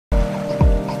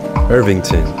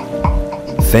Irvington.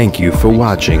 Thank you for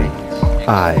watching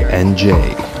INJ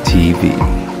TV.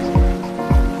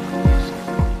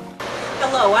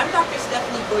 Hello, I'm Dr.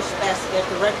 Stephanie Bush-Baskett,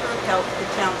 Director of Health for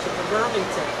the Township of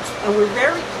Irvington, and we're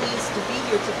very pleased to be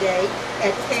here today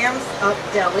at Kams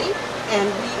Deli, and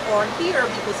we are here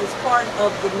because it's part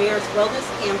of the Mayor's Wellness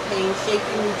Campaign,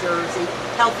 Shaping New Jersey,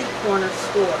 Healthy Corner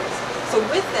Stores. So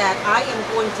with that, I am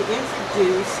going to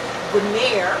introduce the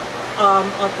Mayor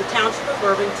of the Township of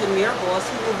Irvington, Mayor Vauss,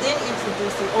 who will then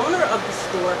introduce the owner of the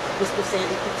store, Mr.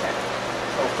 Sandy Patel.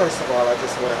 Well, first of all, I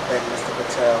just want to thank Mr.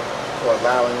 Patel for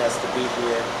allowing us to be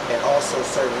here and also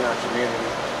serving our community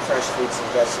fresh fruits and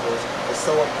vegetables. It's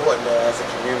so important that as a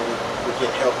community we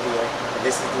get healthier, and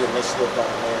this is the initiative by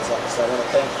the Mayor's Office. So I want to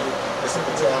thank you, Mr.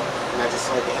 Patel, and I just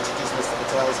like to introduce Mr.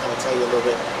 Patel. He's going to tell you a little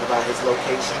bit about his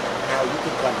location and how you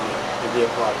can come here and be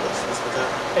a part of this. Mr. Patel?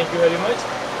 Thank you very much.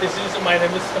 My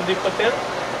name is Sandy Patel,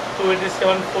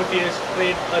 287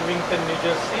 Street, Irvington, New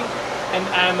Jersey, and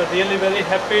I am really very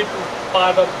happy to be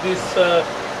part of this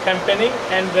campaigning,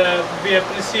 and we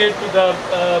appreciate to the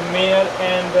mayor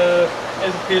and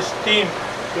his team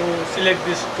to select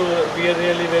this store. We are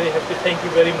really very happy. Thank you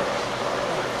very much.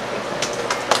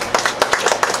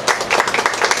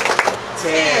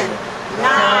 10,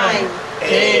 9,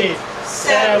 8,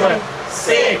 7,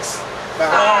 6,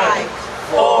 5,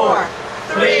 4,